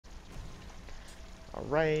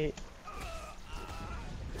Alright.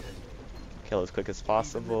 Kill as quick as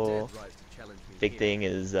possible. Big thing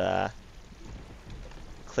is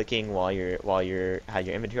clicking while you're have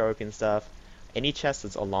your inventory open and stuff. Any chest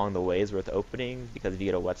that's along the way is worth opening, because if you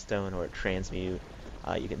get a whetstone or a transmute,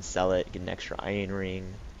 you can sell it, get an extra iron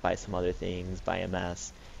ring, buy some other things, buy a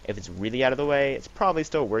mess. If it's really out of the way, it's probably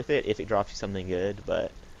still worth it if it drops you something good,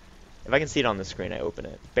 but if I can see it on the screen, I open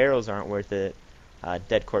it. Barrels aren't worth it.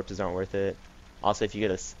 Dead corpses aren't worth it. Also, if you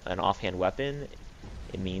get an offhand weapon,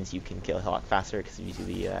 it means you can kill a lot faster because you use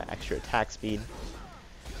the extra attack speed.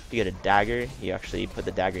 If you get a dagger, you actually put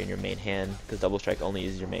the dagger in your main hand, because double strike only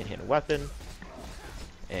uses your main hand weapon.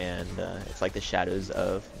 And it's like the shadows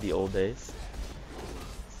of the old days.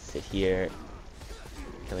 Sit here,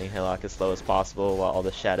 killing Hillock as slow as possible while all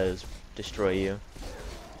the shadows destroy you.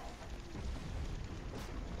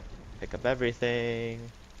 Pick up everything.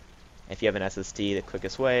 If you have an SSD, the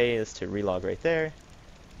quickest way is to relog right there.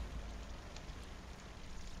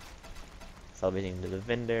 Sell everything to the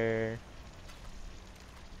vendor.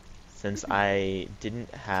 Since I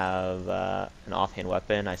didn't have an offhand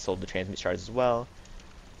weapon, I sold the transmute shards as well,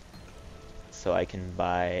 so I can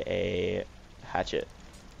buy a hatchet.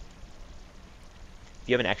 If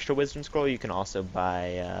you have an extra wisdom scroll, you can also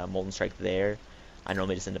buy Molten Strike there. I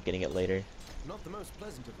normally just end up getting it later. Not the most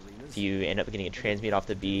pleasant of arenas. If you end up getting a transmute off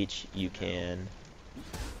the beach, you can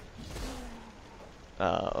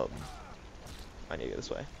I need to go this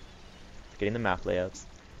way. Getting the map layouts.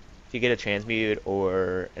 If you get a transmute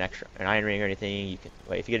or an iron ring or anything, you can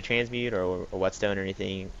wait. If you get a transmute or a whetstone or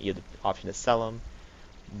anything, you have the option to sell them.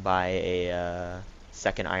 Buy a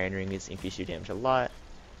second iron ring, is increase your damage a lot.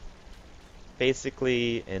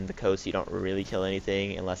 Basically, in the coast, you don't really kill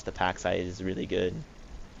anything unless the pack size is really good.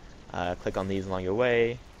 Click on these along your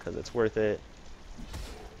way because it's worth it.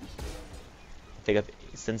 Pick up,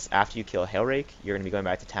 since after you kill Helmannn, you're going to be going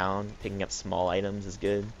back to town. Picking up small items is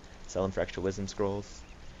good. Sell them for extra wisdom scrolls.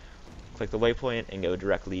 Click the waypoint and go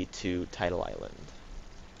directly to Tidal Island.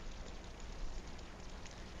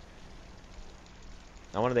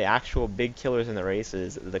 Now, one of the actual big killers in the race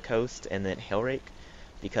is the coast and then Helmannn,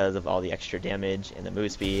 because of all the extra damage and the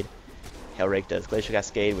move speed. Helmannn does Glacial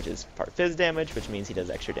Cascade, which is part Fizz damage, which means he does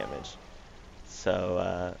extra damage.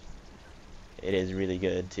 So it is really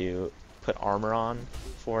good to put armor on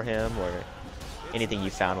for him, or anything you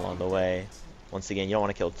found along the way. Once again, you don't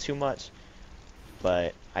want to kill too much,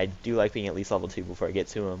 but I do like being at least level 2 before I get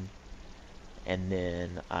to him. And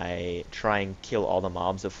then I try and kill all the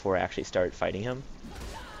mobs before I actually start fighting him,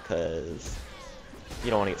 because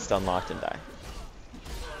you don't want to get stun locked and die.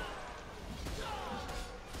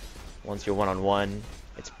 Once you're one-on-one,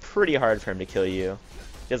 it's pretty hard for him to kill you.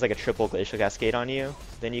 If he has like a triple Glacial Cascade on you,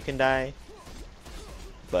 then you can die.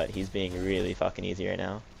 But he's being really fucking easy right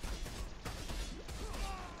now.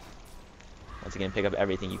 Once again, pick up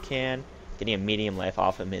everything you can. Getting a medium life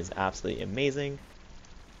off him is absolutely amazing.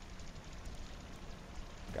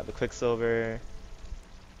 Grab the Quicksilver.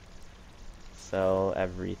 Sell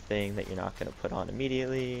everything that you're not going to put on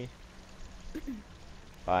immediately.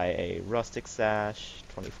 Buy a Rustic Sash,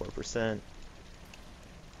 24%.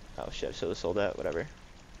 Oh shit, I should have sold that, whatever.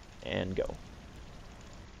 And go.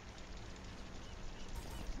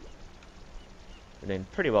 We're doing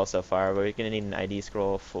pretty well so far, but we're going to need an ID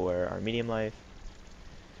scroll for our medium life.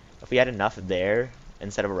 If we had enough there,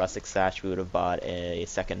 instead of a Rustic Sash, we would have bought a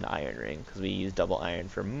second iron ring, because we use double iron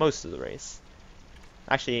for most of the race.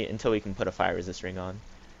 Actually, until we can put a fire resist ring on.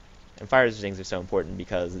 And fire resist rings are so important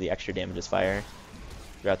because the extra damage is fire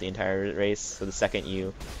throughout the entire race. So the second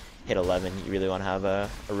you hit 11, you really want to have a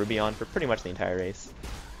ruby on for pretty much the entire race.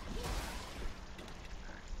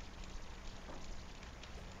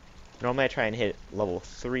 Normally I try and hit level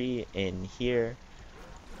 3 in here.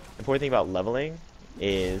 The important thing about leveling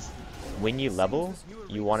is when you level,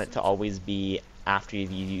 you want it to always be after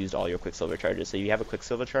you've used all your Quicksilver charges. So you have a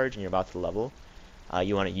Quicksilver charge and you're about to level,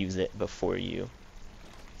 you want to use it before you,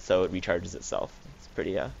 so it recharges itself. It's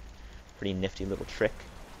pretty nifty little trick.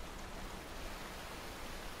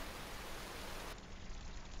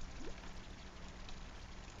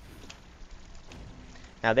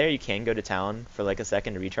 Now there you can go to town for like a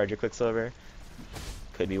second to recharge your Quicksilver.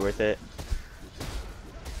 Could be worth it.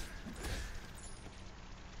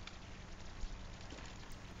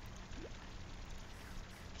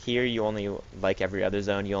 Here you only, like every other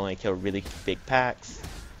zone, you only kill really big packs.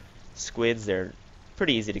 Squids, they're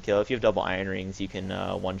pretty easy to kill. If you have double iron rings, you can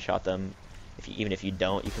one-shot them. Even if you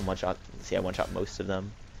don't, you can one-shot. See, I one-shot most of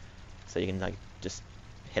them. So you can like just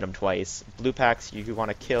hit them twice. Blue packs you want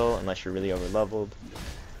to kill unless you're really over-leveled.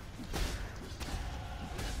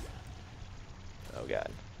 Oh god.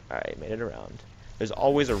 Alright, made it around. There's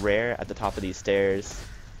always a rare at the top of these stairs,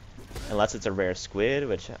 unless it's a rare squid,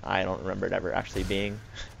 which I don't remember it ever actually being.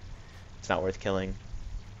 It's not worth killing.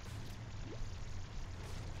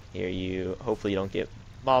 Here you, hopefully you don't get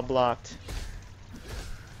mob blocked.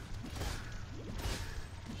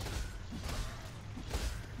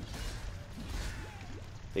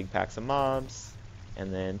 Big packs of mobs,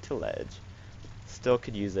 and then to ledge. Still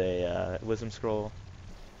could use a wisdom scroll.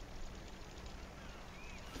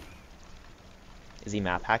 Is he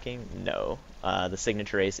map hacking? No. The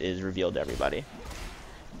signature race is revealed to everybody.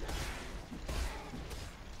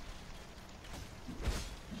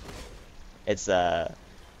 It's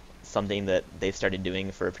something that they've started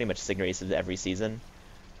doing for pretty much signature races every season.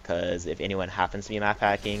 Because if anyone happens to be map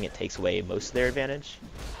hacking, it takes away most of their advantage.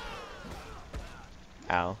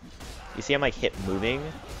 Ow. You see I'm like hit moving?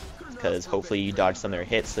 Because hopefully you dodge some of their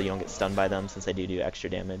hits so you don't get stunned by them, since they do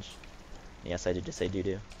extra damage. Yes, I did just say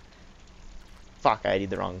do. Fuck, I did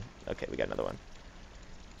the wrong... Okay, we got another one.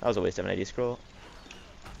 That was a waste of an ID scroll.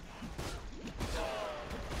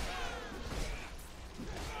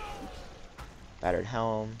 Battered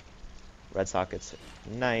Helm. Red sockets,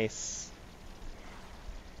 nice.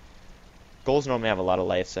 Goals normally have a lot of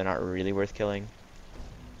life, so they're not really worth killing.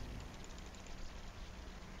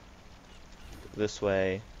 This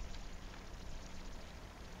way.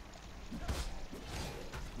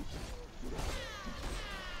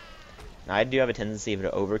 Now, I do have a tendency to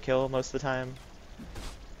overkill most of the time.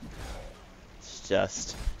 It's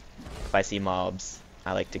just, if I see mobs,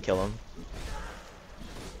 I like to kill them.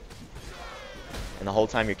 And the whole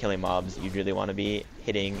time you're killing mobs, you really want to be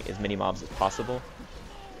hitting as many mobs as possible.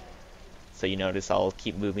 So you notice I'll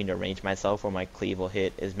keep moving to arrange myself where my cleave will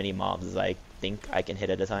hit as many mobs as I think I can hit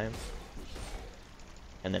at a time.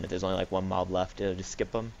 And then if there's only like one mob left, it'll just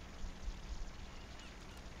skip them.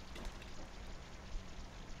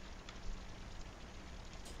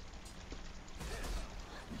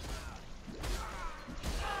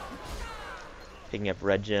 Picking up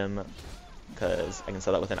red gem, because I can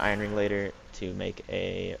sell that with an iron ring later to make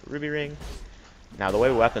a ruby ring. Now the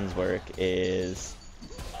way weapons work is,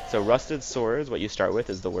 so rusted swords, what you start with,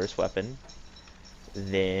 is the worst weapon.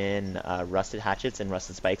 Then rusted hatchets and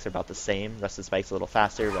rusted spikes are about the same. Rusted spikes a little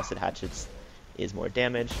faster, rusted hatchets is more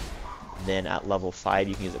damage. Then at level 5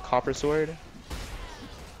 you can use a copper sword.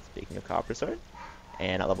 Speaking of copper sword.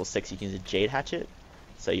 And at level 6 you can use a jade hatchet.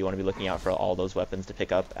 So you want to be looking out for all those weapons to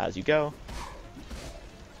pick up as you go.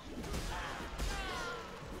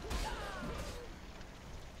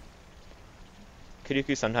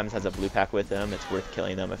 Kuduku sometimes has a blue pack with them. It's worth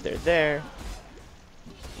killing them if they're there.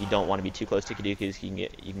 You don't want to be too close to Kudukus. You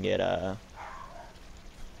can get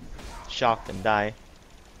shocked and die.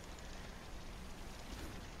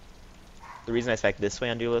 The reason I spec this way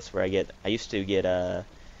on Duelist, where I used to get the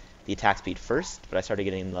attack speed first, but I started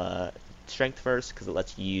getting the strength first because it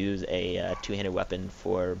lets you use a two-handed weapon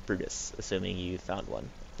for Brutus, assuming you found one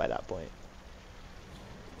by that point.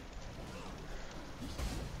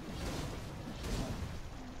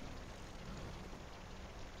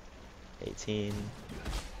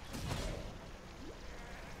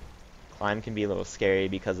 Climb can be a little scary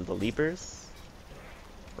because of the leapers.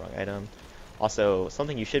 Wrong item. Also,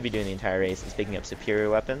 something you should be doing the entire race is picking up superior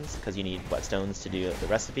weapons, because you need whetstones to do the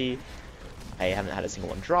recipe. I haven't had a single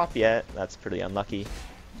one drop yet. That's pretty unlucky.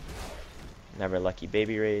 Never lucky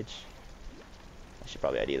baby rage. I should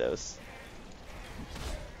probably ID those.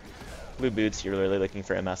 Blue boots, you're really looking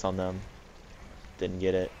for MS on them. Didn't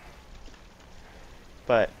get it.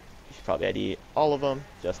 But you should probably ID all of them,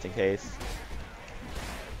 just in case.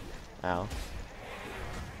 Ow.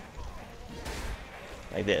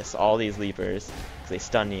 Like this, all these leapers, because they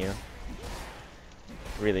stun you.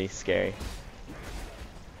 Really scary.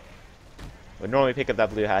 Would normally pick up that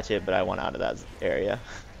blue hatchet, but I want out of that area.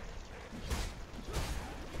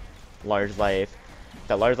 Large life. If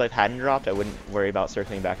that large life hadn't dropped, I wouldn't worry about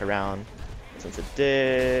circling back around. Since it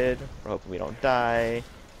did, we're hoping we don't die.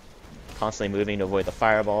 Constantly moving to avoid the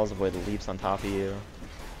fireballs, avoid the leaps on top of you.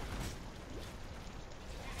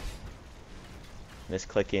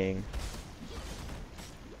 Misclicking.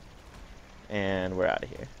 And we're out of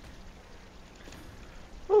here.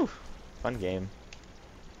 Whew, fun game.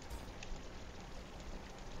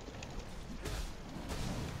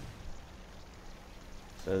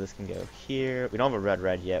 So this can go here. We don't have a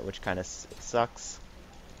red yet, which kind of sucks.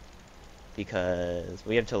 Because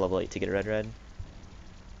we have till level 8 to get a red.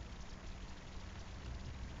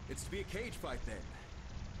 It's to be a cage fight then.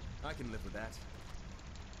 I can live with that.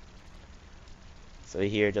 So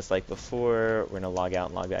here, just like before, we're gonna log out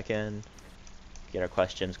and log back in. Get our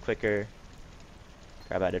questions quicker.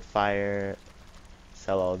 Grab added fire.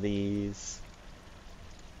 Sell all these.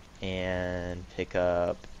 and pick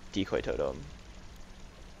up Decoy Totem.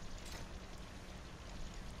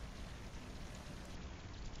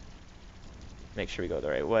 Make sure we go the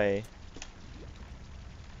right way.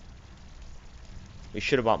 We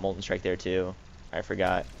should have bought Molten Strike there too. I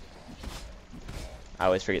forgot. I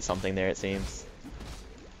always forget something there, it seems.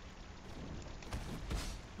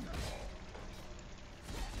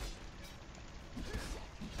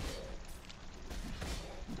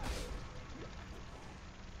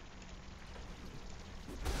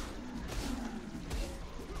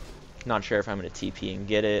 Not sure if I'm going to TP and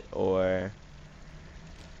get it, or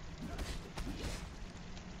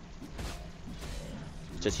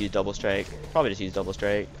just use Double Strike. Probably just use Double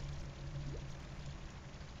Strike.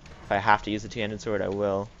 If I have to use the two-handed sword, I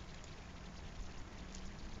will.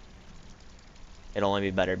 It'll only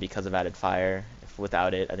be better because of added fire. If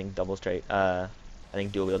without it, I think Double Strike, I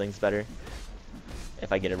think dual wielding's better.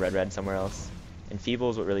 If I get a red somewhere else.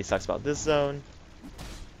 Enfeebles, what really sucks about this zone.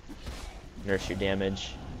 Nurse your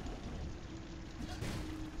damage.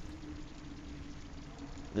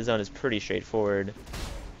 This zone is pretty straightforward,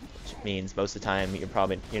 which means most of the time you're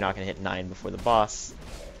not gonna hit 9 before the boss.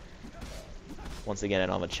 Once again,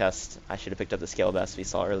 on the chest, I should have picked up the scale vest we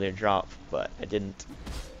saw earlier drop, but I didn't.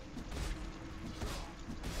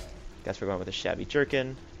 Guess we're going with a Shabby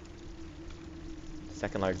Jerkin.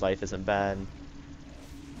 Second large life isn't bad.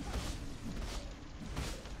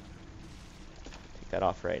 Take that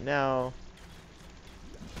off right now.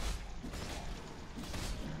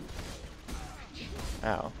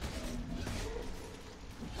 Ow.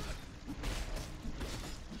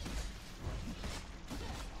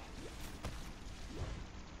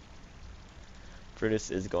 Brutus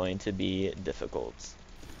is going to be difficult.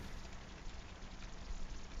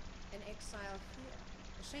 An exile here.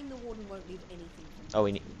 A shame the warden won't leave anything from Oh,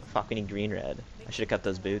 we need green red. I should have cut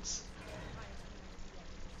those boots.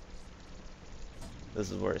 This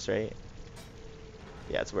is worse, right?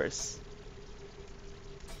 Yeah, it's worse.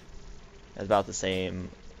 It's about the same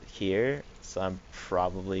here, so I'm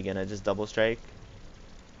probably gonna just double strike.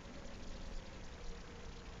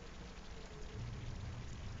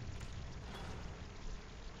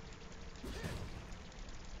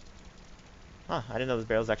 Huh, I didn't know those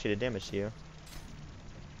barrels actually did damage to you.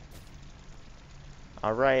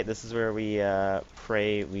 Alright, this is where we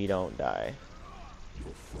pray we don't die.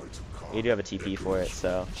 We do have a TP for it,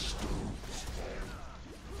 so.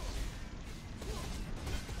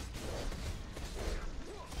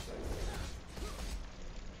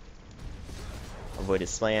 Avoid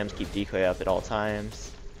his slams, keep decoy up at all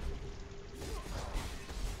times.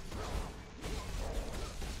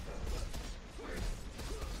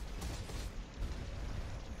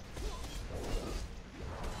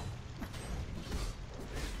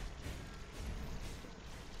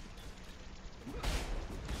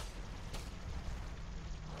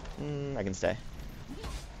 I can stay.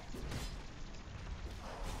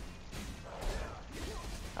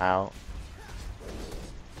 Ow.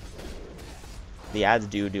 The ads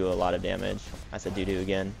do a lot of damage. I said do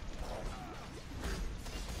again.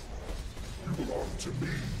 You belong to me.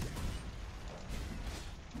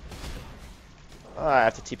 Oh, I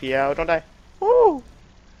have to TP out, don't I? Woo!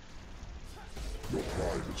 Your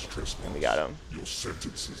pride is trespass. And we got him. Your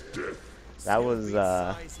sentence is death. That was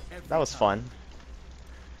fun.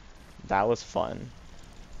 That was fun.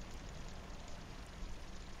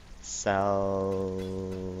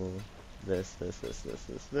 Sell this.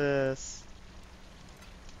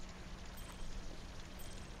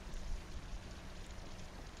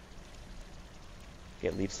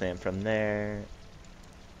 Get Leaf Slam from there.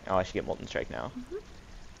 Oh, I should get Molten Strike now.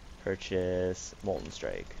 Purchase Molten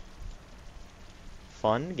Strike.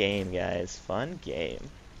 Fun game, guys. Fun game.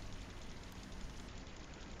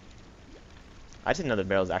 I didn't know the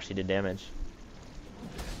barrels actually did damage.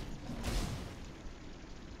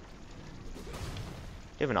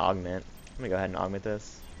 You have an augment. I'm gonna go ahead and augment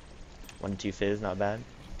this. 1 to 2 fizz, not bad.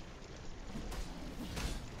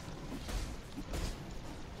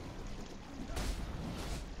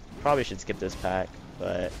 Probably should skip this pack,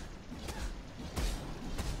 but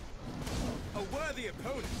A worthy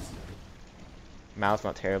opponent. Mouth's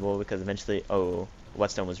not terrible because eventually, oh,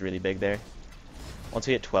 Whetstone was really big there. Once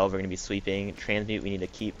we hit 12, we're going to be sweeping. Transmute, we need to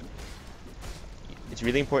keep. It's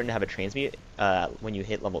really important to have a transmute when you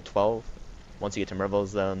hit level 12. Once you get to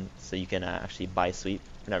Merville's zone, so you can actually buy sweep.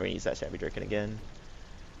 We're not going to use that Shabby Jerkin again.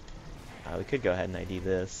 We could go ahead and ID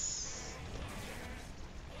this.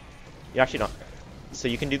 You actually don't. So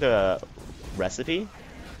you can do the recipe.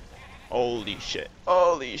 Holy shit.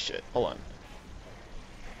 Holy shit. Hold on.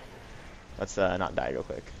 Let's not die real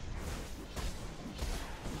quick.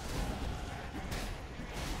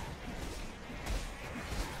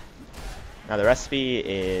 Now the recipe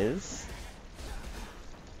is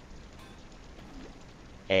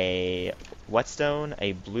a whetstone,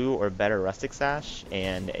 a blue or better rustic sash,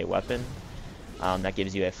 and a weapon. That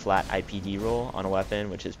gives you a flat IPD roll on a weapon,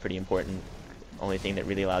 which is pretty important. Only thing that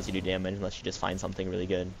really allows you to do damage unless you just find something really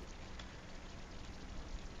good.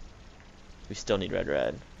 We still need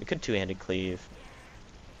red. We could two-handed cleave.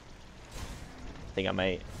 I think I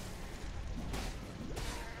might.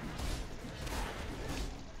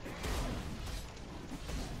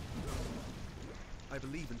 I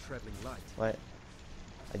believe in traveling light. What?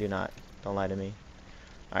 I do not. Don't lie to me.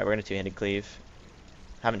 Alright, we're gonna two-handed cleave.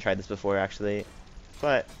 Haven't tried this before, actually.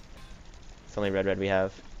 But it's only red we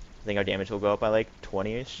have. I think our damage will go up by like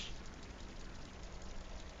 20-ish.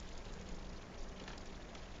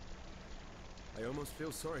 I almost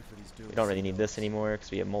feel sorry for these duelists. We don't really need this anymore because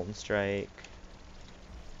we have Molten Strike.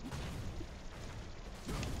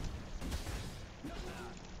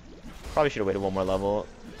 Probably should have waited one more level.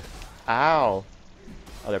 Ow!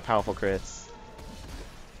 Oh, they're powerful crits.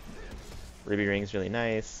 Ruby Ring's really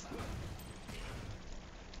nice.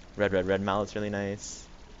 Red Mallet's really nice.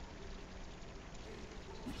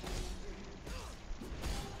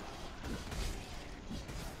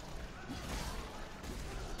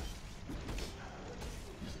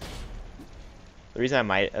 The reason I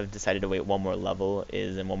might have decided to wait one more level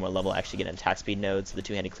is in one more level I actually get an attack speed node, so the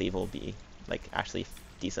two-handed cleave will be like actually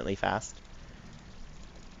decently fast.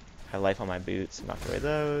 I have life on my boots, knock away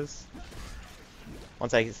those.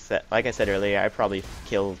 Once like I said earlier, I probably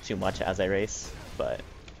kill too much as I race, but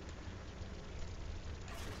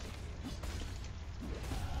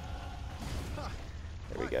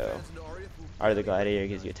there we go. Art of the Gladiator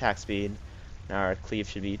gives you attack speed. Now our cleave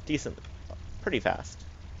should be decent, pretty fast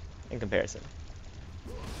in comparison.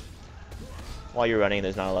 While you're running,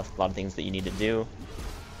 there's not a lot of things that you need to do.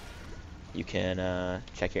 You can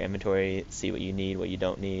check your inventory, see what you need, what you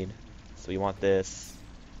don't need. So you want this,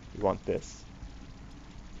 you want this.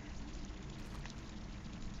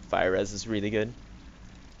 Fire res is really good.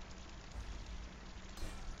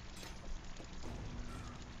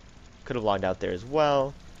 Could have logged out there as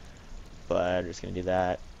well, but I'm just gonna do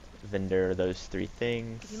that. Vendor those three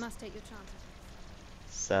things. You must take your chances.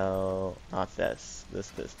 So not this.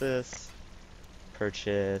 This.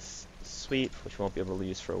 Purchase sweep, which we won't be able to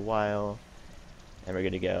use for a while, and we're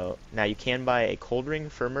good to go. Now you can buy a cold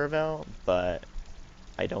ring for Mervel, but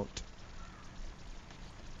I don't.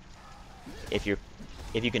 If you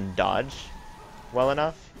can dodge well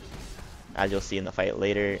enough, as you'll see in the fight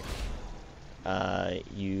later,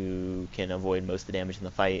 you can avoid most of the damage in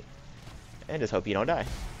the fight, and just hope you don't die.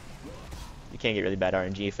 You can get really bad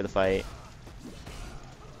RNG for the fight.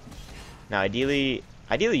 Now ideally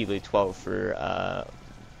you need 12 for,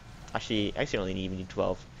 actually only even need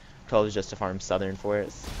 12. 12 is just to farm Southern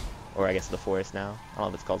Forest, or I guess the Forest now. I don't know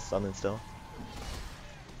if it's called Southern still.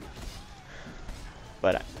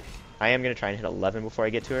 But I am going to try and hit 11 before I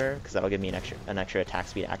get to her, because that'll give me an extra attack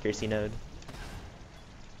speed accuracy node.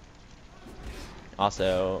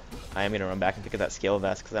 Also, I am going to run back and pick up that scale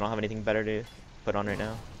vest, because I don't have anything better to put on right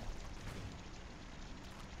now.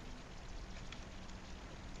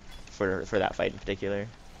 For that fight in particular.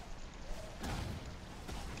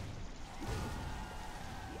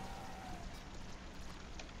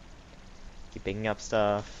 Keep picking up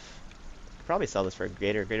stuff. Could probably sell this for a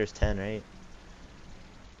greater. Greater's 10, right?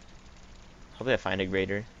 Hopefully I find a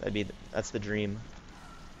greater. That's the dream.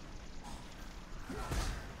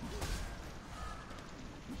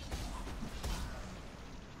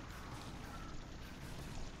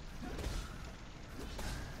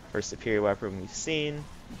 First superior weapon we've seen,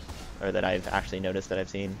 or that I've actually noticed that I've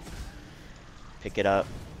seen. Pick it up.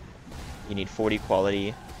 You need 40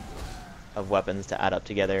 quality of weapons to add up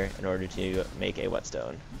together in order to make a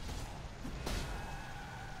whetstone.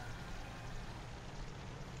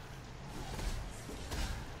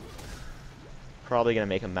 Probably gonna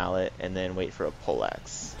make a mallet and then wait for a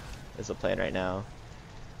poleaxe is the plan right now.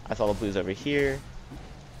 I saw the blues over here.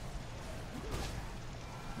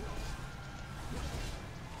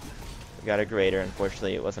 We got a greater,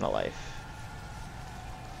 unfortunately it wasn't a life.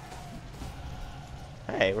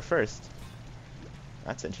 Hey, we're first.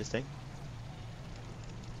 That's interesting.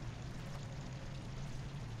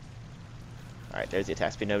 Alright, there's the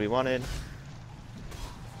attack speed node we wanted.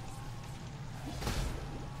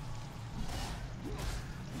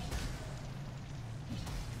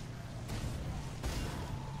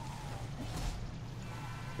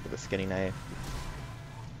 Look at the skinning knife.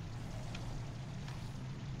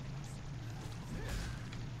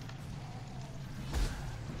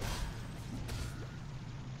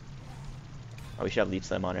 Oh, we should have Leech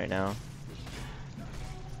Slam on right now.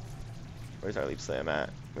 Where's our leap slam at?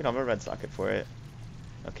 We don't have a red socket for it.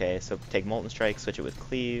 Okay, so take Molten Strike, switch it with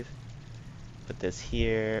Cleave. Put this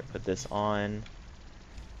here, put this on.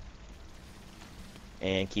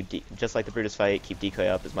 And keep, just like the Brutus fight, keep decoy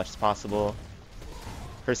up as much as possible.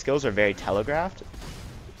 Her skills are very telegraphed,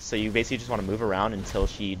 so you basically just want to move around until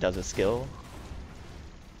she does a skill.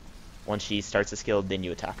 Once she starts a skill, then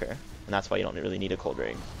you attack her. And that's why you don't really need a Cold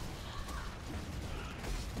Ring.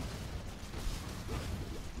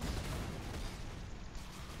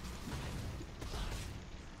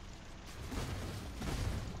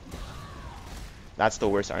 That's the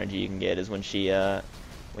worst RNG you can get, is when she,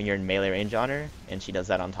 when you're in melee range on her, and she does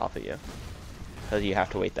that on top of you. Because you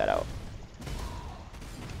have to wait that out.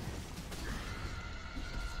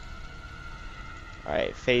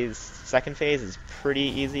 Alright, second phase is pretty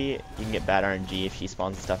easy. You can get bad RNG if she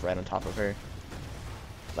spawns stuff right on top of her.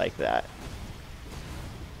 Like that.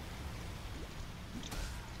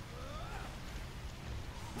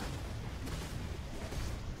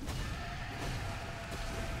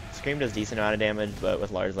 Scream does decent amount of damage, but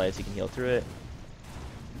with large lives you can heal through it.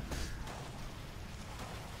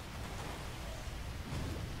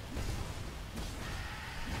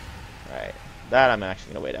 Alright, that I'm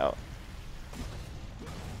actually going to wait out.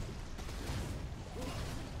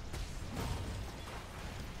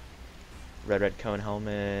 Red cone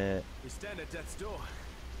helmet. We stand at death's door.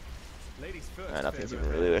 Ladies first. Nothing's even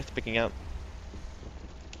really worth picking up.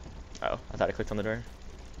 Oh, I thought I clicked on the door.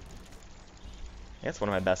 Yeah, it's one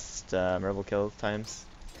of my best Merble kill times.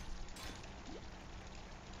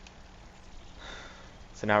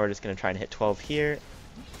 So now we're just going to try and hit 12 here.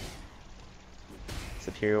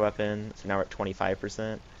 Superior weapon. So now we're at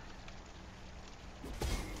 25%.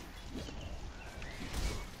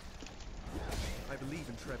 I believe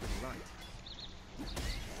in treading light.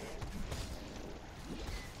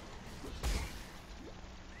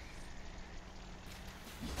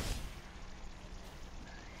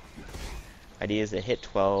 Idea is to hit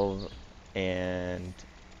 12 and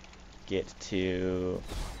get to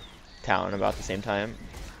town about the same time.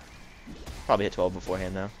 Probably hit 12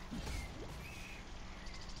 beforehand though.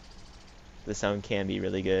 The zone can be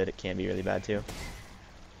really good, it can be really bad too.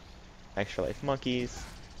 Extra life monkeys.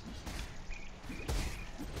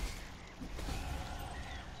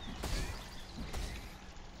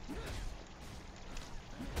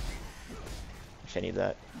 Wish I need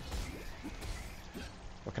that.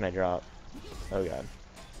 What can I drop? Oh god.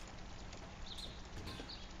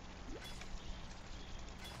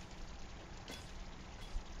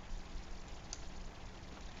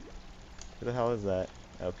 Who the hell is that?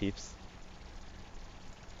 Oh, peeps.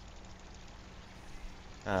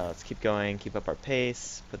 Let's keep going, keep up our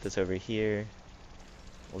pace. Put this over here.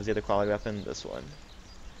 What was the other quality weapon? This one.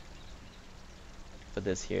 Put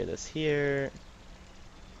this here.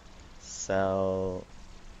 Sell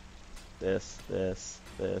this.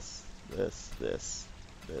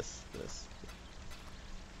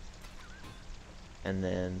 And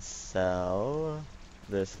then sell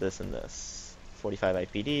this, and this. 45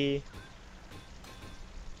 IPD.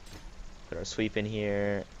 Put our sweep in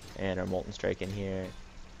here, and our Molten Strike in here.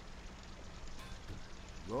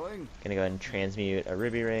 Going. Gonna go ahead and transmute a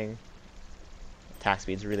Ruby Ring. Attack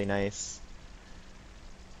speed's really nice.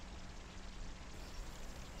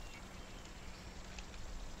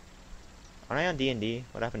 Aren't I on D&D?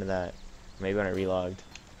 What happened to that? Maybe when I relogged.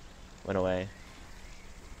 Went away.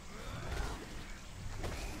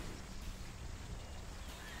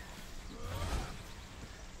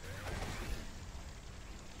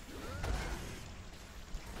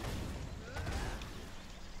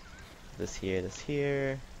 This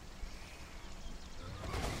here.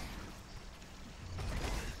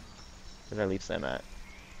 Where's our leap slam at?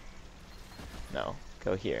 No,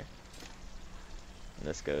 go here. And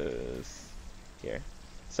this goes here.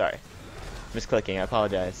 Sorry. Misclicking, I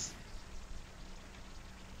apologize.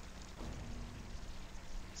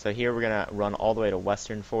 So here we're gonna run all the way to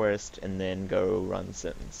Western Forest and then go run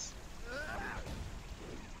Sins.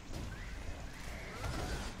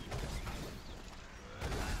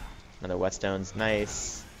 Another whetstone's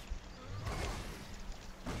nice.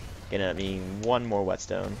 Gonna end up being one more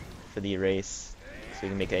whetstone for the erase, so we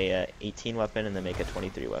can make a 18 weapon and then make a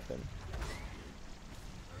 23 weapon.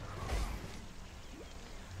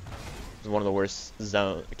 It's one of the worst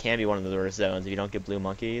zones. It can be one of the worst zones if you don't get blue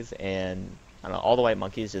monkeys, and I don't know, all the white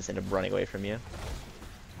monkeys just end up running away from you.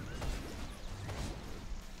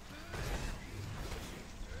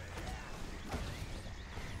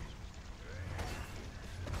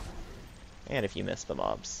 And if you miss the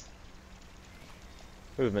mobs.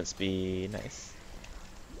 Movement speed, nice.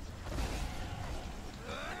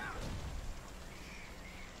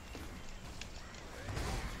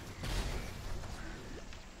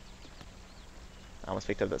 almost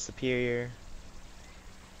picked up that superior.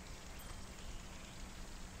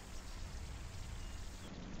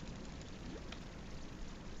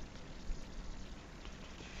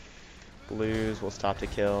 Blues will stop to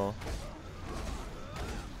kill.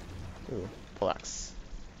 Ooh, poleaxe.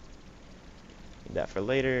 Need that for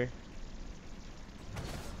later.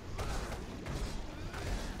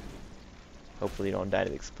 Hopefully you don't die to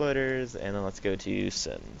the exploders, and then let's go to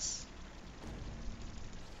Sins.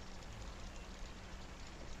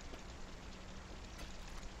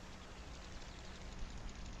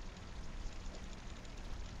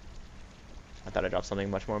 I thought I dropped something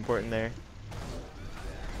much more important there.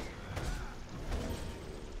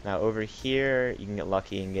 Now over here, you can get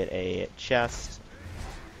lucky and get a chest.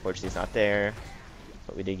 Fortunately, it's not there,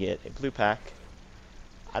 but we did get a blue pack.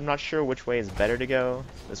 I'm not sure which way is better to go.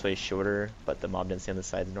 This way is shorter, but the mob density on this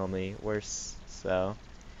side is normally worse, so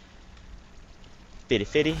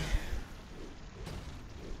 50-50.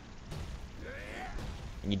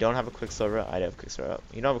 And you don't have a Quicksilver. I do have a Quicksilver up.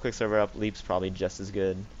 You don't have a Quicksilver up. Leap's probably just as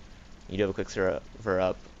good. You do have a Quicksilver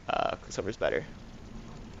up. Quicksilver's better.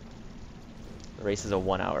 The race is a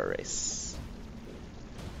 1-hour race.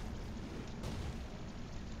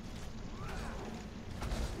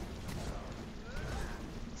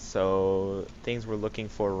 So things we're looking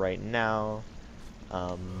for right now.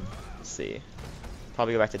 Let's see.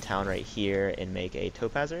 Probably go back to town right here and make a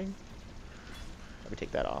topaz ring. Let me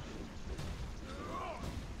take that off.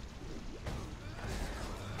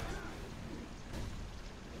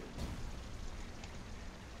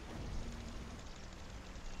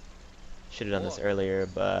 Should have done this earlier,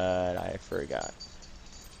 but I forgot.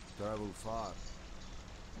 Travel far.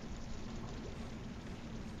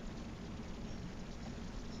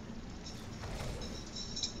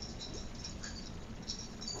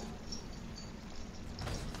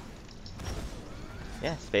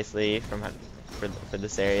 Yeah, it's basically for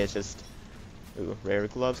this area, it's just rare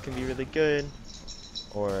gloves can be really good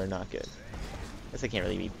or not good. I guess they can't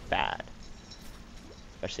really be bad,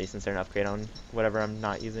 especially since they're an upgrade on whatever I'm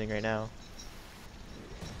not using right now.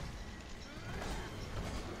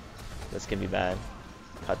 This can be bad.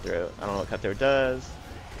 Cutthroat. I don't know what Cutthroat does,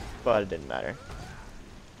 but it didn't matter.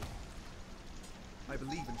 I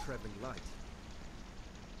believe in traveling light.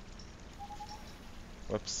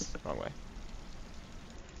 Whoops, wrong way.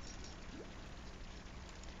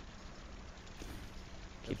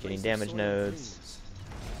 Keep getting damage nodes.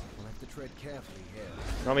 We'll have to tread carefully here.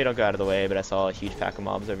 Normally don't go out of the way, but I saw a huge pack of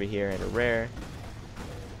mobs over here and a rare.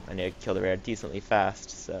 I need to kill the rare decently fast,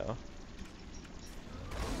 so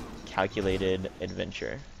calculated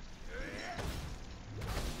adventure.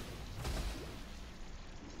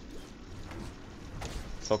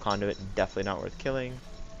 Soul Conduit, definitely not worth killing.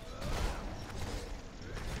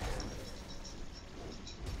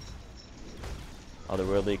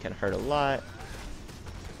 Otherworldly can hurt a lot.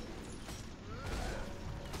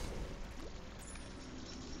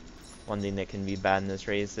 One thing that can be bad in this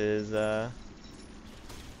race is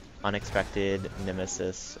unexpected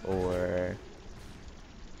nemesis, or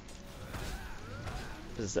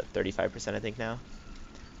this is at 35% I think now.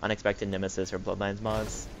 Unexpected nemesis or bloodlines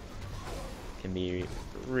mods can be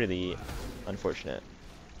really unfortunate.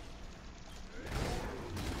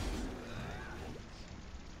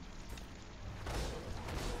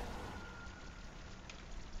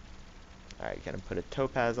 Alright, gonna put a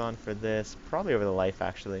topaz on for this, probably over the life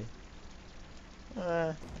actually.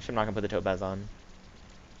 Actually, I'm not gonna put the topaz on.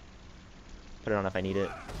 Put it on if I need it.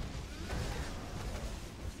 I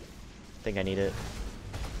think I need it.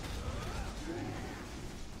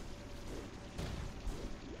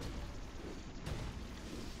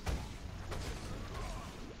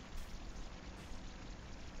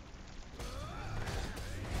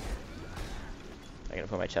 I'm gonna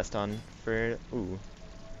put my chest on for ooh.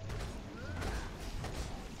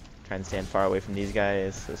 Try and stand far away from these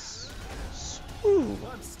guys. This ooh.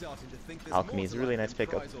 Alchemy is a really nice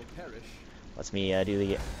pickup. Lets me do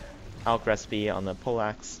the alch recipe on the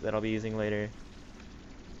poleaxe that I'll be using later.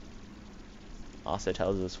 Also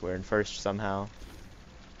tells us we're in first somehow.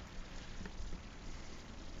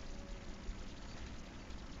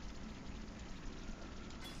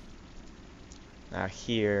 Now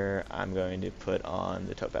here, I'm going to put on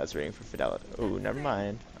the topaz ring for fidelity. Ooh, never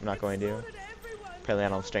mind. I'm not going to. Apparently I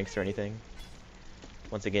don't have strength or anything.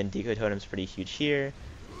 Once again, decoy totem's pretty huge here.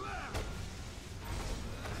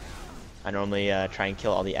 I normally try and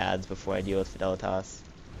kill all the ads before I deal with Fidelitas.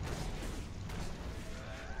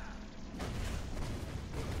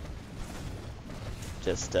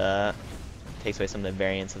 Just takes away some of the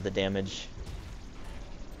variance of the damage.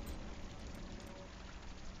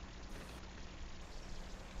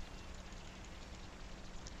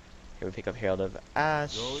 Here we pick up Herald of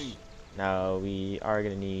Ash. Going. Now we are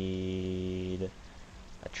gonna need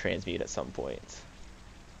a transmute at some point.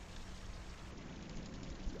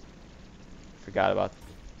 Forgot about.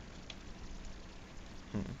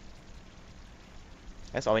 I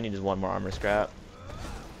guess all we need is one more armor scrap.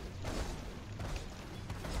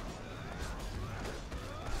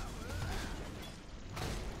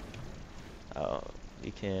 Oh, we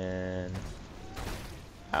can.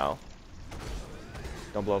 Ow.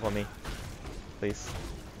 Don't blow up on me, please.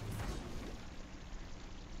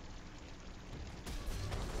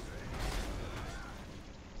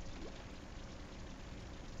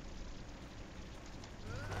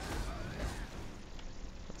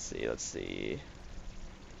 Let's see.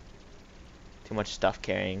 Too much stuff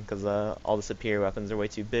carrying, because all the superior weapons are way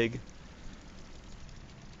too big.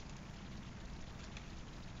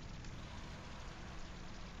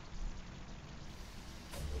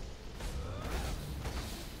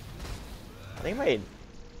 I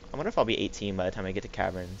wonder if I'll be 18 by the time I get to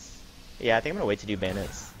Caverns. Yeah, I think I'm gonna wait to do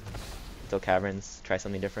Bandits until Caverns, try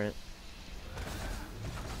something different.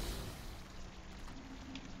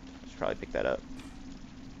 Should probably pick that up.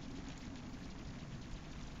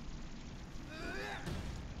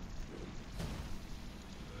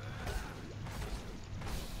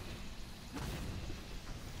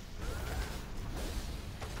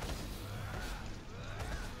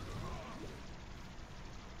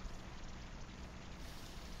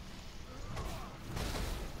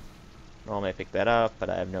 Normally I pick that up, but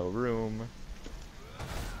I have no room. I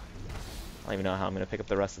don't even know how I'm gonna pick up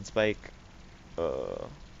the Rusted Spike. Put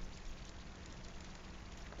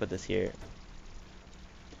this here.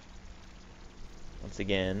 Once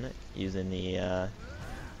again, using the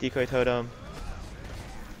decoy totem.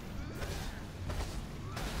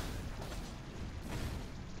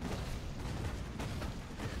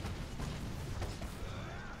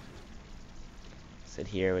 Sit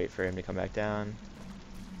here, wait for him to come back down.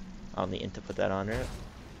 I'll need to put that on, right?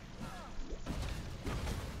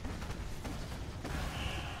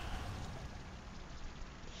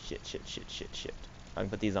 Shit. I can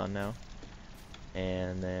put these on now.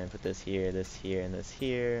 And then put this here, and this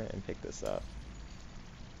here, and pick this up.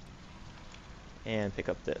 And pick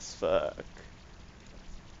up this. Fuck.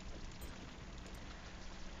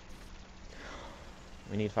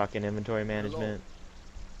 We need fucking inventory management.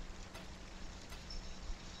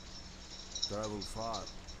 Travel far.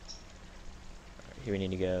 Here we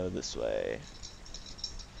need to go this way.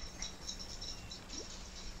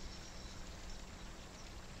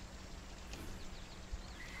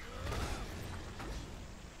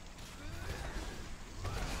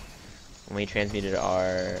 When we transmuted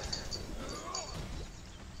our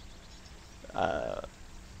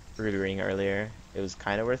Ruby Ring earlier, it was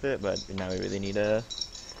kind of worth it, but now we really need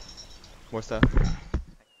more stuff.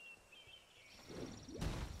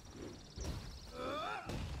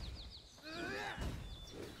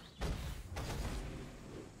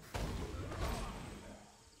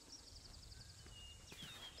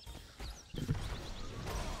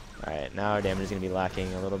 Alright, now our damage is going to be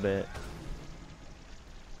lacking a little bit.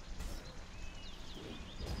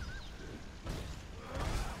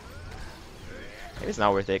 Maybe it's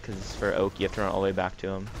not worth it, because for Oak you have to run all the way back to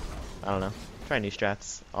him. I don't know. Try new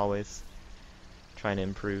strats, always. Trying to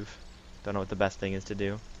improve. Don't know what the best thing is to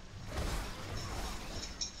do.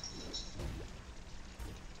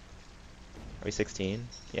 Are we 16?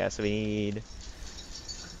 Yeah, so we need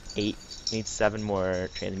 8. We need 7 more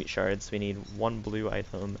transmute shards. We need 1 blue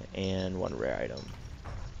item and 1 rare item.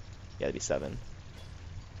 Yeah, that'd be 7.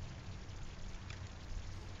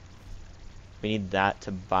 We need that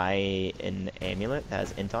to buy an amulet that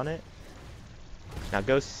has int on it. Now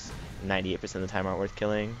ghosts 98% of the time aren't worth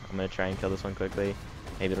killing. I'm gonna try and kill this one quickly.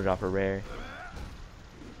 Maybe it'll drop a rare.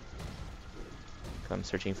 I'm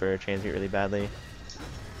searching for a transmute really badly.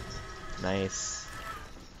 Nice.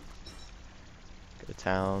 Go to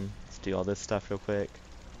town. Let's do all this stuff real quick.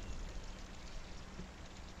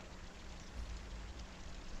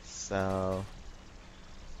 So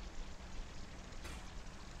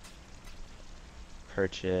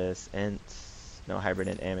purchase int. No hybrid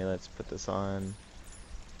int amulets. Put this on.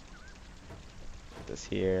 Put this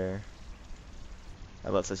here.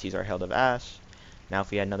 That lets us use our Herald of Ash. Now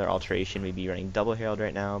if we had another alteration, we'd be running double Herald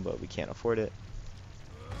right now, but we can't afford it.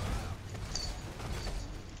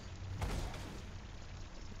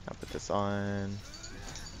 I'll put this on.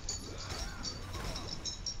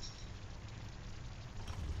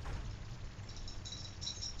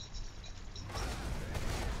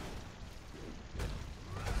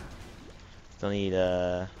 Still need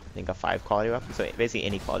I think a 5 quality weapon, so basically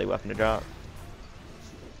any quality weapon to drop.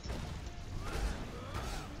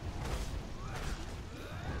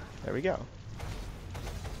 There we go.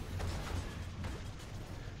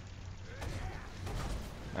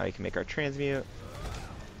 Now we can make our transmute.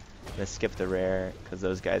 I'm gonna skip the rare because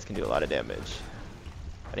those guys can do a lot of damage.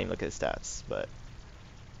 I didn't even look at his stats, but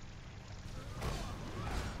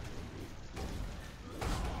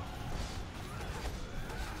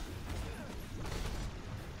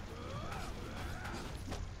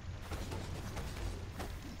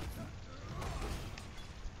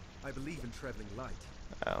I believe in traveling light.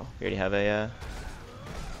 oh, we already have a.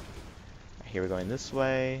 Here we're going this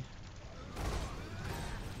way.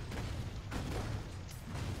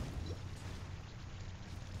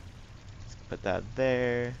 Put that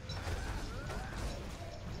there.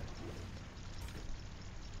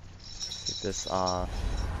 Get this off.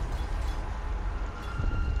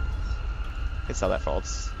 Could sell that for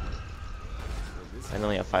ults. I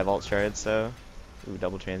only have 5 ult shards, so ooh,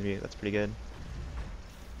 double transmute. That's pretty good.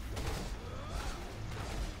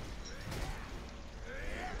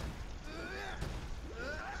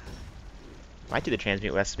 Might do the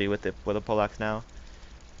transmute recipe with a Poleaxe now.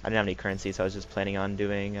 I didn't have any currency, so I was just planning on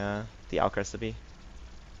doing the Alk recipe.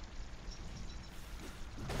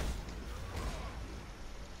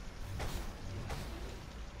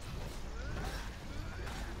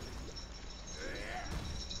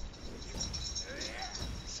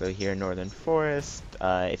 So here in Northern Forest,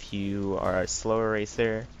 if you are a slower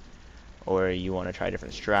racer or you want to try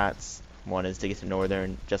different strats, one is to get to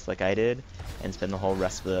Northern just like I did and spend the whole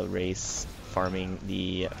rest of the race farming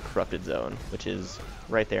the corrupted zone, which is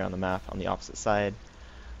right there on the map on the opposite side.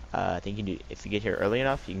 I think you can do, if you get here early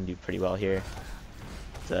enough, you can do pretty well here.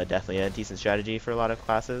 It's definitely a decent strategy for a lot of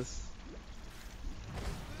classes.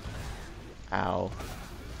 Ow.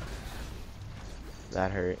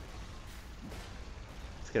 That hurt.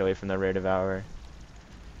 Let's get away from the rare devourer.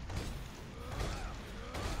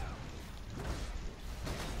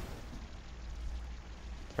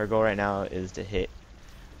 Our goal right now is to hit.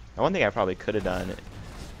 Now, one thing I probably could have done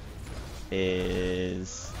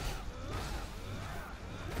is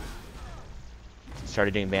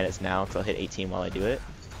started doing bandits now, because I'll hit 18 while I do it.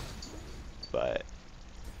 But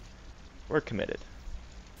we're committed.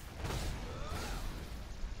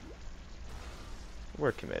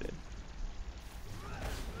 We're committed.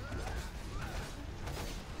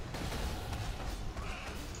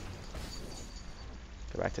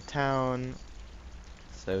 Go back to town.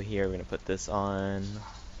 So here we're gonna put this on.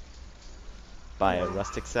 Buy a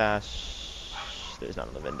rustic sash. There's none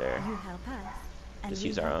of them in there. You help us, and Just we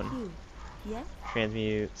use our help own. you. Yes?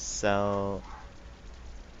 Transmute, sell.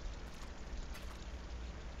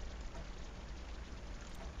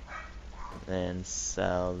 Then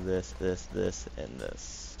sell this, this, and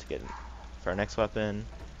this to get for our next weapon.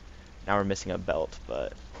 Now we're missing a belt,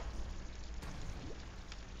 but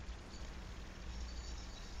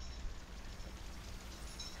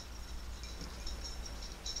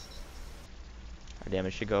our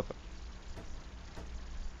damage should go up.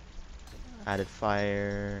 Added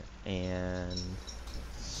fire and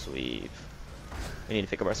sweep. We need to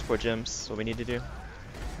pick up our support gems. That's what we need to do.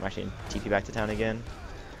 I'm actually in TP back to town again.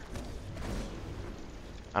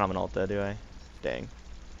 I don't have an ult though, do I? Dang.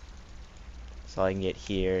 So all I can get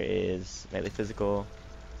here is melee physical.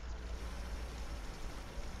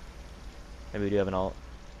 Maybe we do have an ult.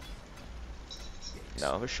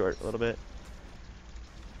 No, we're short a little bit.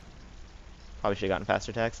 Probably should have gotten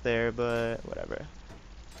faster attacks there, but whatever.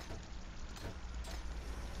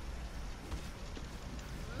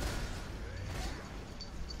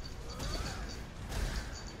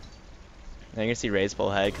 Now you're gonna see Ray's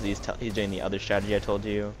pull ahead because he's doing the other strategy I told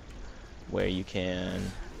you, where you can.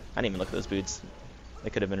 I didn't even look at those boots. They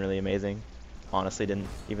could have been really amazing. Honestly, didn't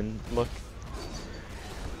even look.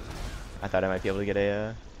 I thought I might be able to get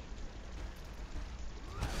a.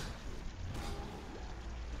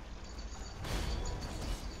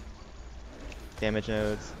 Damage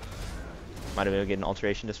nodes. Might have been able to get an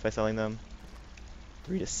alteration just by selling them.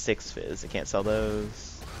 3 to 6 fizz. I can't sell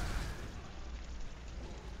those.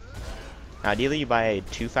 Now, ideally, you buy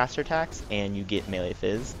 2 faster attacks and you get melee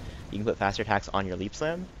fizz. You can put faster attacks on your leap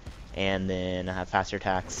slam, and then have faster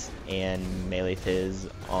attacks and melee fizz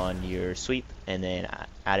on your sweep, and then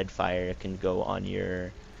added fire can go on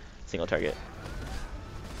your single target.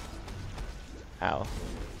 Ow.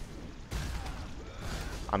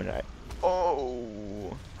 I'm gonna die.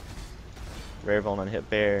 Oh! Rare vuln on hit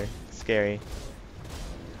bear. Scary.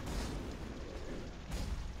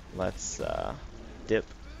 Let's dip.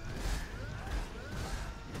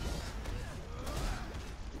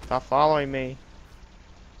 Stop following me.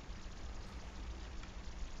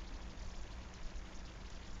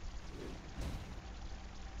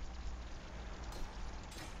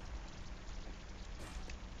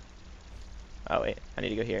 Oh wait, I need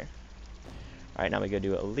to go here. Alright, now we go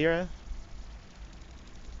do Alira.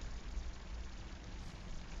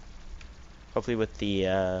 Hopefully with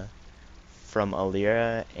the from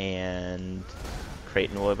Alira and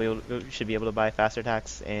Creighton we should be able to buy faster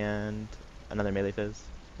attacks and another melee fizz.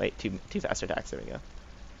 Wait, two faster attacks, there we go.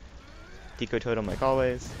 Decoy totem like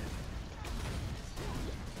always.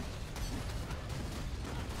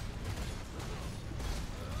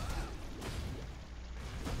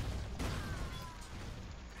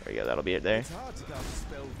 There we go, that'll be it there. It's hard to cast a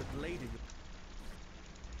spell with the blade in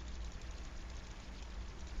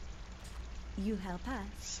You help us.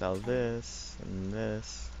 Sell this and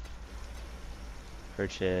this.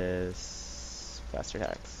 Purchase faster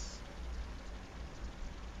attacks.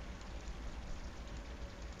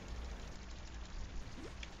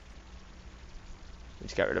 We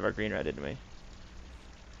just got rid of our green red, didn't we?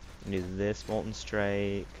 We do this Molten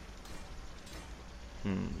Strike.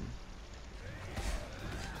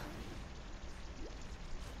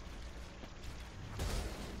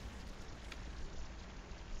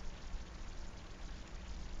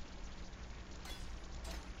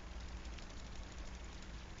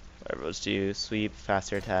 Whatever those do, sweep,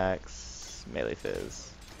 faster attacks, melee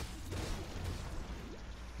fizz.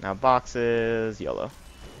 Now boxes, YOLO.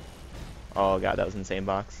 Oh god, that was an insane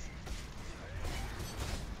box.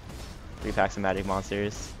 3 packs of magic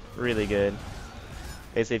monsters, really good.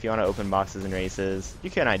 Basically, if you want to open boxes and races, you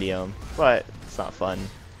can ID them, but it's not fun. You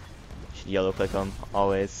should YOLO click them,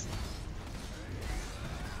 always.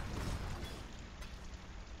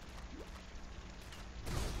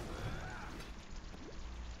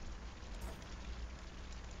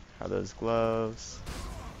 How are those gloves?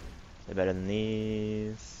 They're better than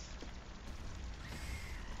these.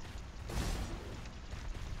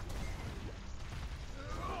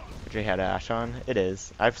 Dre had Ash on? It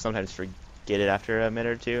is. I sometimes forget it after a minute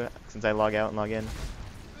or two since I log out and log in.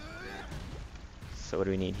 So what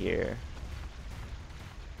do we need here?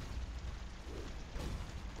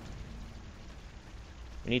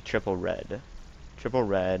 We need triple red. Triple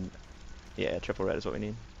red. Yeah, triple red is what we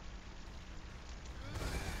need.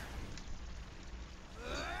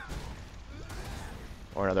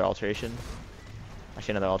 Or another alteration.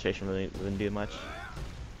 Actually, another alteration really wouldn't do much.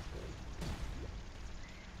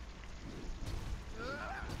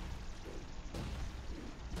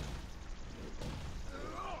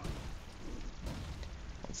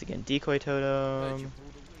 Once again, decoy totem,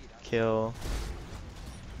 kill,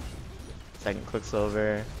 second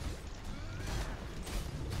quicksilver.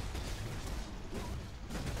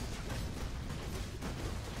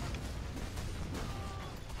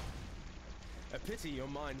 A pity your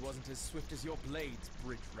mind wasn't as swift as your blades,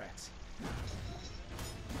 bridge rat.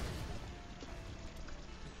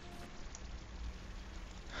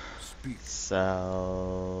 Speak.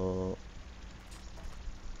 So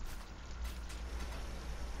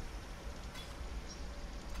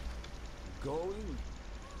Going?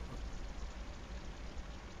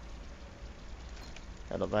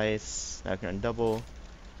 got a vice. Now we can run double.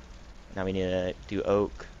 Now we need to do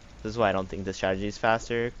oak. This is why I don't think this strategy is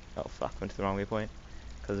faster. Oh fuck, went to the wrong waypoint.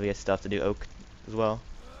 Because we have stuff to do oak as well.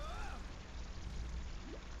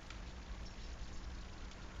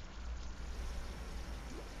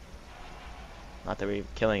 Not that we're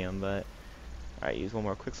killing him, but alright, use one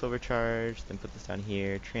more quicksilver charge, then put this down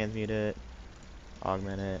here, transmute it,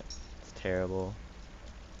 augment it. It's terrible.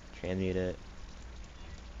 Transmute it.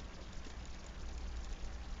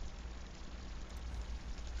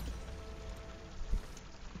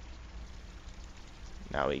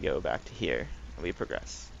 Now we go back to here and we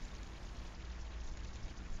progress.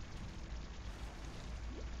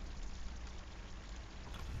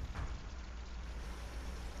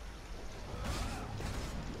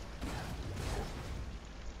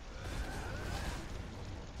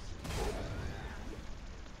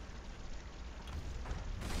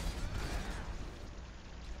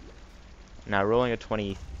 Now rolling a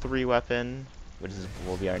 23 weapon, which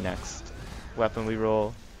will be our next weapon we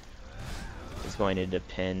roll, is going to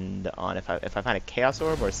depend on if I find a Chaos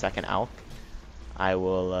Orb or a second Alk, I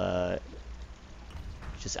will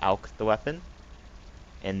just Alk the weapon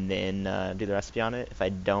and then do the recipe on it. If I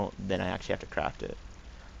don't, then I actually have to craft it.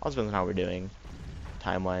 All depends on how we're doing,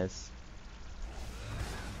 time-wise.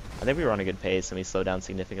 I think we were on a good pace and we slowed down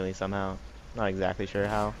significantly somehow. Not exactly sure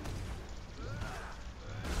how.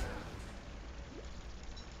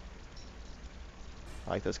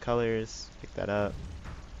 I like those colors, pick that up.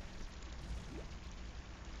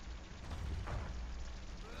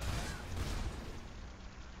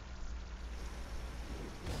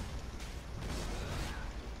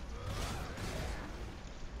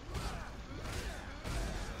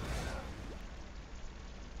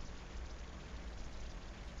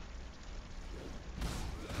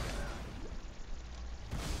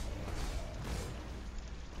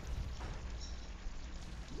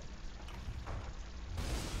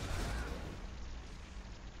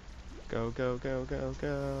 Go, go, go, go,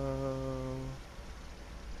 go.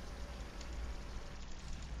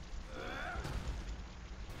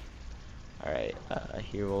 Alright,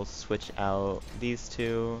 here we'll switch out these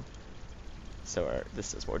two. So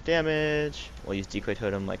this does more damage. We'll use Decoy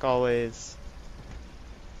Totem like always.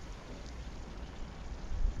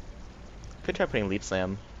 Could try putting Leap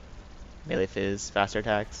Slam, Melee Fizz, faster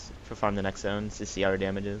attacks for farm the next zone to see how our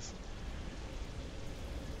damage is.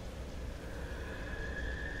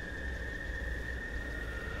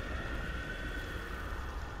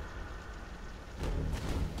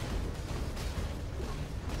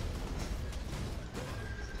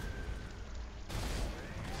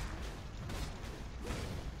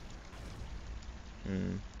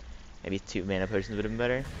 Maybe 2 mana potions would have been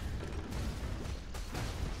better.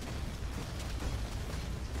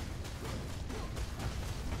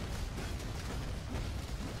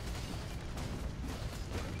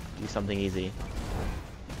 Do something easy.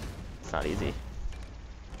 It's not easy.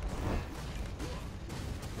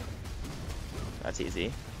 That's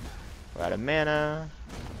easy. We're out of mana.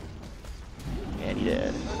 And he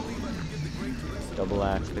did. Double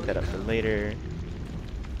axe, pick that up for later.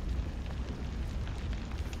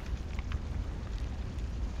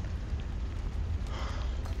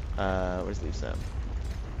 Where's Leaf Slam?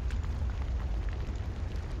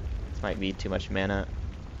 This might be too much mana.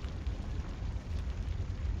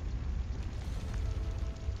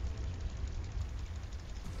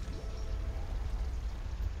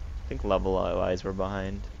 I think level-wise we're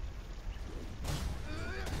behind.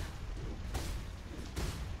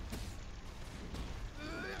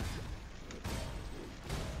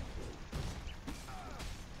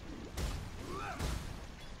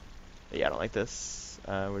 But yeah, I don't like this.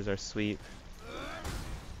 Where's our sweep?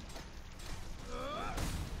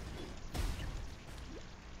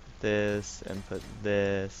 This, and put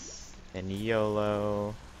this, and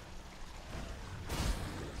YOLO.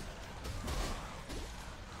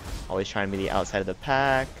 Always trying to be the outside of the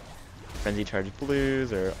pack. Frenzy Charge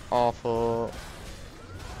blues are awful.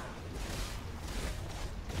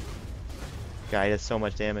 Guy does so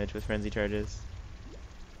much damage with Frenzy Charges.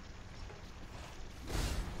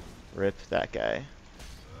 Rip that guy.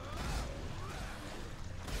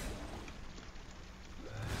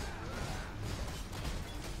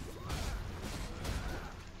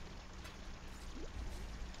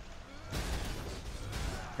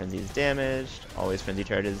 Frenzy's damaged. Always Frenzy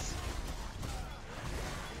Charges.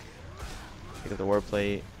 Pick up the War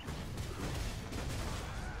Plate.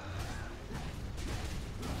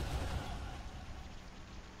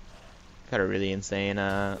 Got a really insane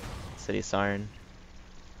City Sarn.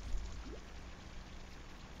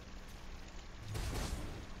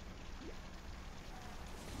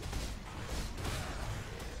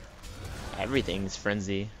 Everything's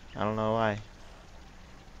Frenzy. I don't know why.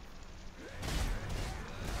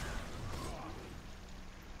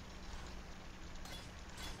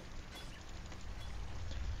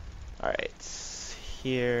 Alright,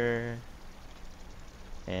 here.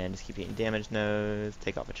 And just keep eating damage nodes,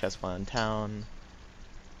 take off a chest while in town.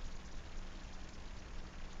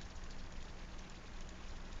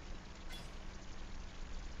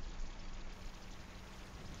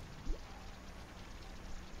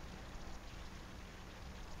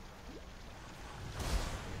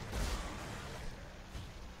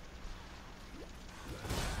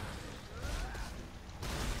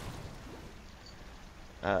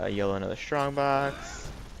 YOLO another strongbox.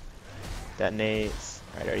 Detonates.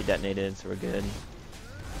 Alright, already detonated, so we're good.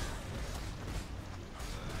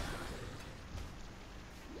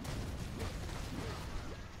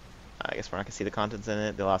 I guess we're not gonna see the contents in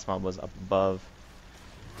it. The last mob was up above.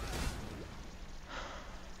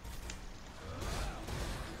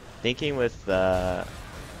 Thinking with I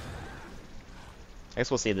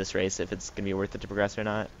guess we'll see this race if it's gonna be worth it to progress or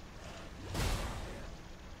not.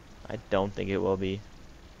 I don't think it will be.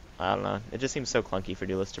 I don't know. It just seems so clunky for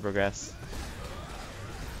Duelist to progress.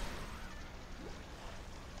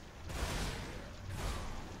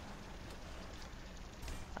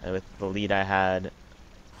 And with the lead I had,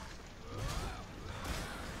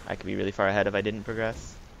 I could be really far ahead if I didn't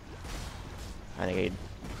progress. I think I'd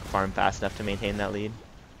farm fast enough to maintain that lead.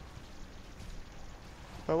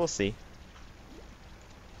 But we'll see.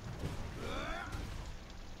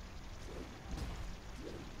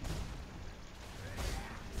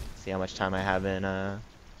 See how much time I have in,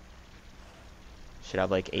 should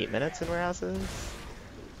have like 8 minutes in warehouses.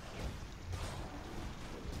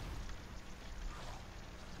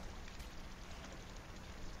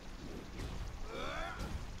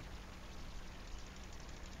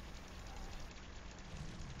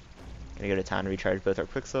 Gonna go to town and recharge both our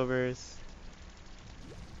Quicksilvers.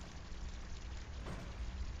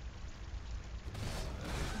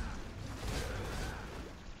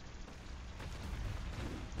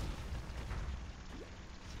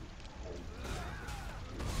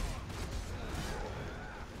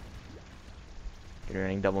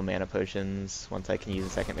 Getting double mana potions once I can use a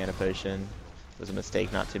second mana potion. It was a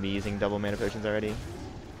mistake not to be using double mana potions already.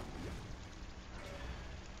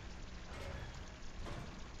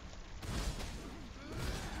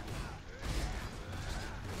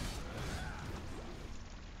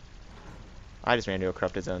 I just ran into a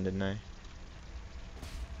corrupted zone, didn't I?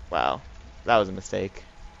 Wow, that was a mistake.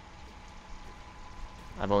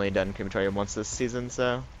 I've only done crematorium once this season,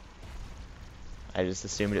 so I just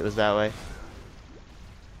assumed it was that way.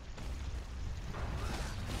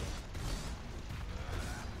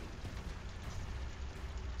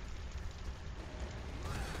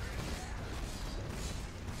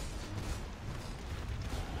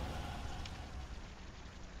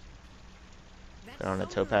 Put on a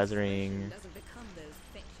topaz ring. Doesn't become those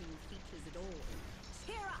fetching features at all.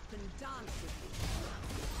 Cheer up and dance with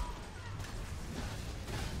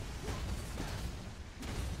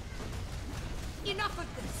me. Enough of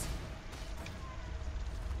this.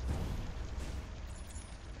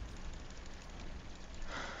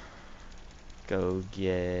 Go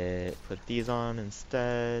put these on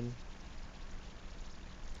instead.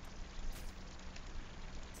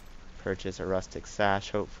 Purchase a rustic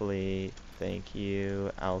sash, hopefully. Thank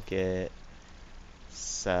you. I'll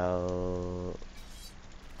sell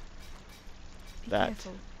Be that.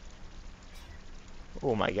 careful.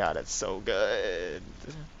 Oh my god, it's so good.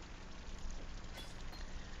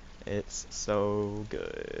 It's so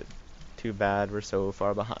good. Too bad we're so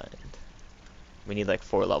far behind. We need like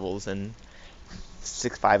 4 levels in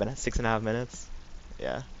 6.5 minutes.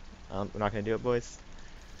 Yeah, we're not gonna do it, boys.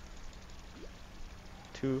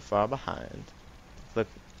 Too far behind.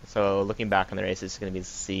 So looking back on the race is gonna be to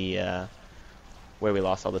see where we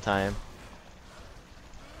lost all the time.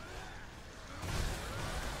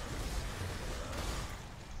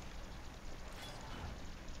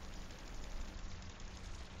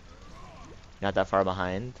 Not that far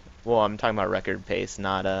behind. Well, I'm talking about record pace,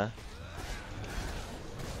 not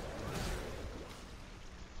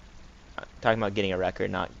talking about getting a record,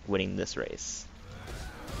 not winning this race.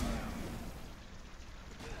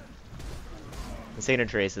 The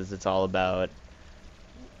signature races, it's all about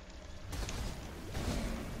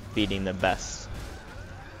beating the best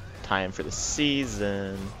time for the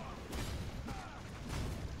season.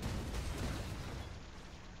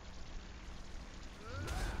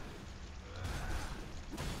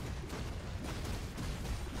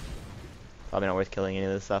 Probably not worth killing any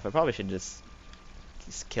of this stuff. I probably should just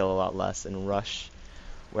kill a lot less and rush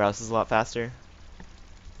warehouses a lot faster.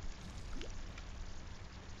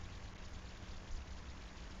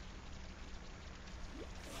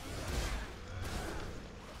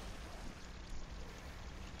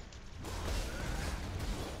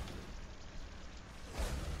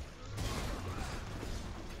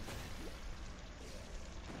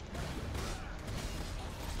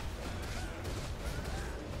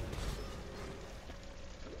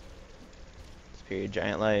 Period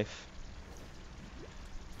giant life.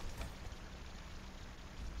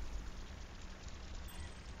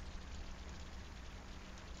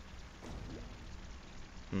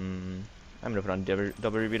 I'm gonna put on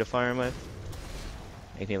double ruby to farm with.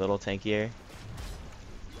 Make me a little tankier.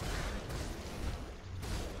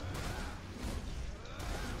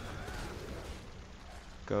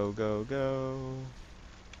 Go, go, go.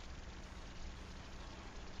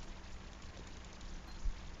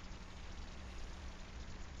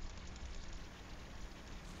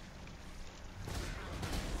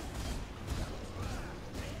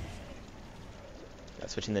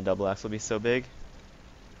 Switching the double axe will be so big.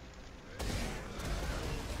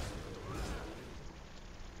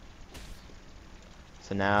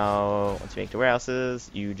 So now, once you make the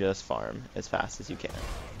warehouses, you just farm as fast as you can.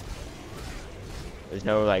 There's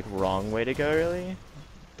no like wrong way to go really,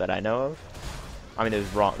 that I know of. I mean,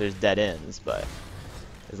 there's dead ends, but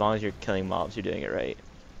as long as you're killing mobs, you're doing it right.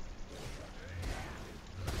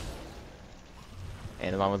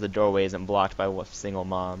 And as long as the doorway isn't blocked by a single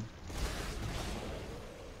mob.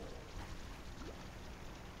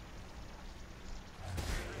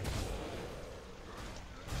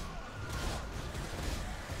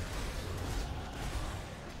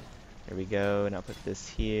 There we go, now put this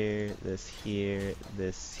here, this here,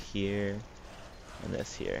 this here, and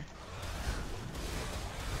this here.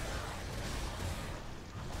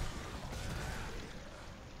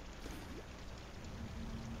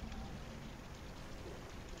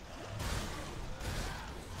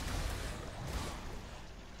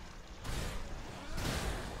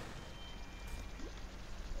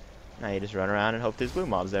 Now you just run around and hope there's blue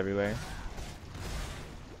mobs everywhere.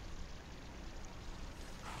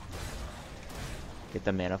 Get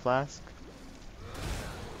the mana flask.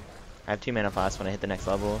 I have 2 mana flask when I hit the next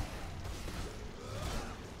level.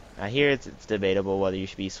 Here it's debatable whether you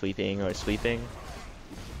should be sweeping or sweeping.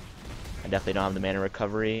 I definitely don't have the mana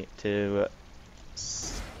recovery to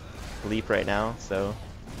leap right now, so.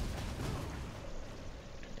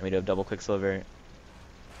 And we do have double Quicksilver.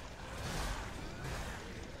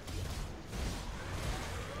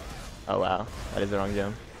 Oh wow, that is the wrong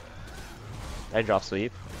gem. Did I drop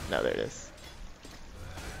sweep? No, there it is.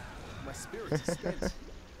 My spirits are spent.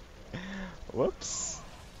 Whoops.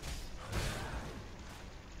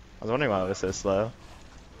 I was wondering why it was so slow.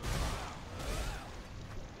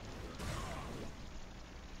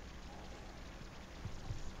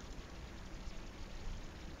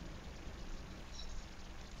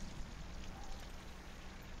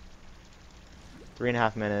 Three and a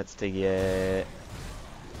half minutes to get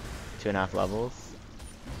 2.5 levels.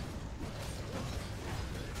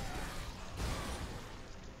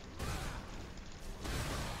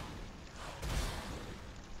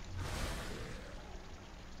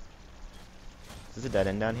 Is this a dead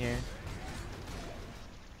end down here?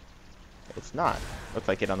 It's not. Looks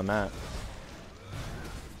like it on the map.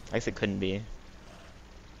 I guess it couldn't be.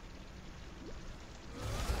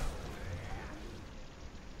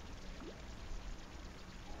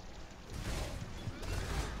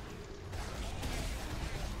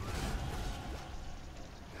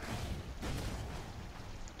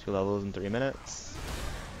 Two levels in 3 minutes.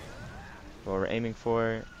 What we're aiming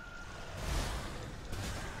for.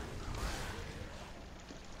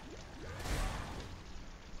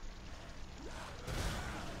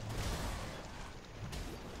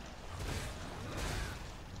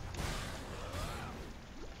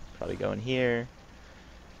 Probably go in here.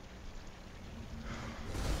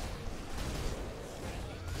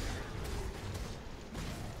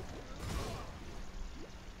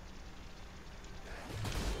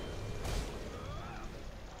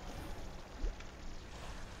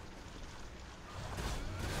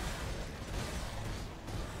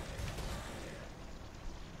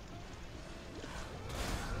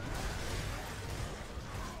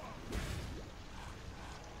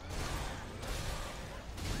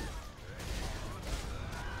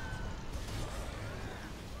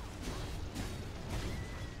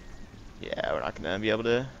 Yeah, we're not gonna be able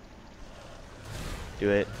to do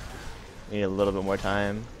it. We need a little bit more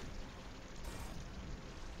time.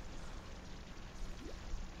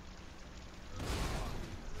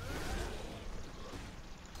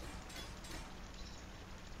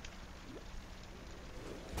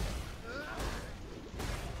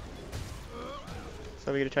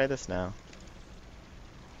 So we're gonna try this now.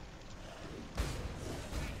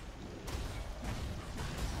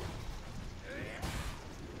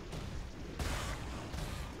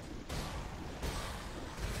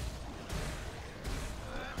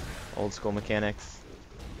 Old school mechanics.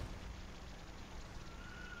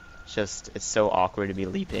 It's so awkward to be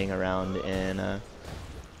leaping around in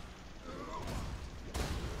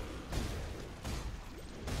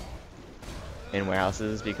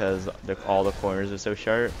warehouses because all the corners are so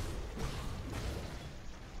sharp.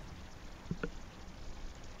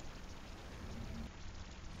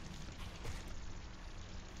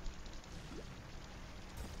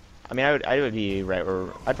 I mean, I would be right,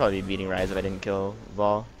 or I'd probably be beating Rise if I didn't kill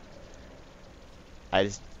Vol. I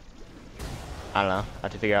don't know. I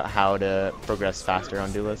have to figure out how to progress faster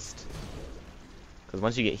on Duelist. Because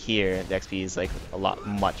once you get here, the XP is like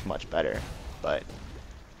much better. But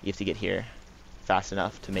you have to get here fast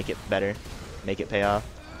enough to make it better, make it pay off.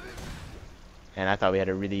 And I thought we had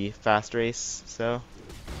a really fast race, so.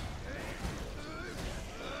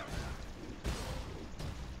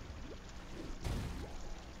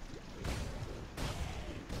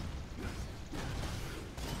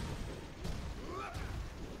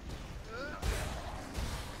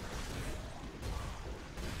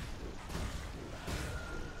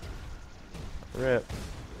 Rip.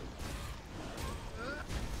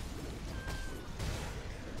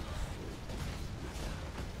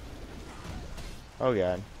 Oh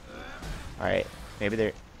god. Alright, maybe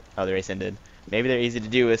they're... Oh, the race ended. Maybe they're easy to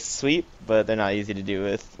do with sweep, but they're not easy to do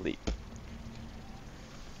with leap.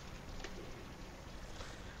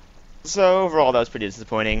 So, overall, that was pretty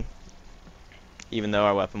disappointing. Even though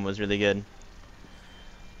our weapon was really good.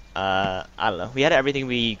 I don't know. We had everything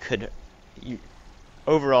we could...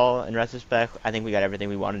 Overall, in retrospect, I think we got everything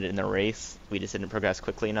we wanted in the race. We just didn't progress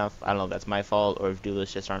quickly enough. I don't know if that's my fault, or if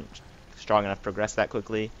duelists just aren't strong enough to progress that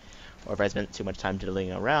quickly, or if I spent too much time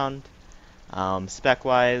diddling around.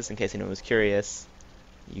 Spec-wise, in case anyone was curious,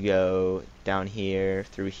 you go down here,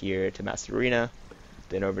 through here to Master Arena,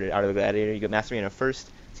 then over to Out of the Gladiator. You go Master Arena first,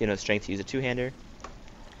 so you know strength to use a two-hander.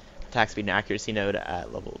 attack speed and accuracy node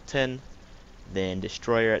at level 10, then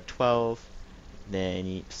destroyer at 12,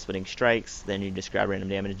 then splitting strikes, then you just grab random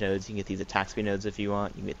damage nodes. You can get these attack speed nodes if you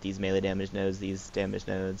want. You can get these melee damage nodes, these damage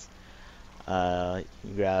nodes. You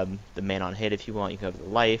grab the man on hit if you want. You can go over the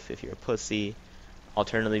life if you're a pussy.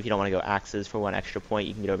 Alternatively, if you don't want to go axes for 1 extra point,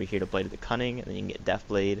 you can get over here to Blade of the Cunning, and then you can get Death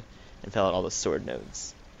Blade and fill out all the sword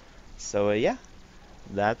nodes. So yeah,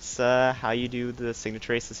 that's how you do the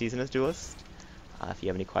signature race this season as Duelist. If you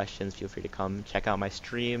have any questions, feel free to come check out my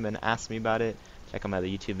stream and ask me about it. Check out my other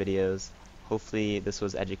YouTube videos. Hopefully this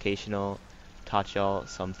was educational, taught y'all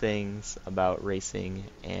some things about racing,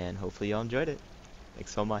 and hopefully y'all enjoyed it.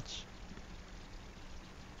 Thanks so much.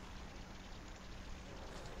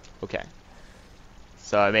 Okay.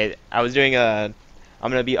 So I'm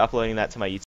gonna be uploading that to my YouTube.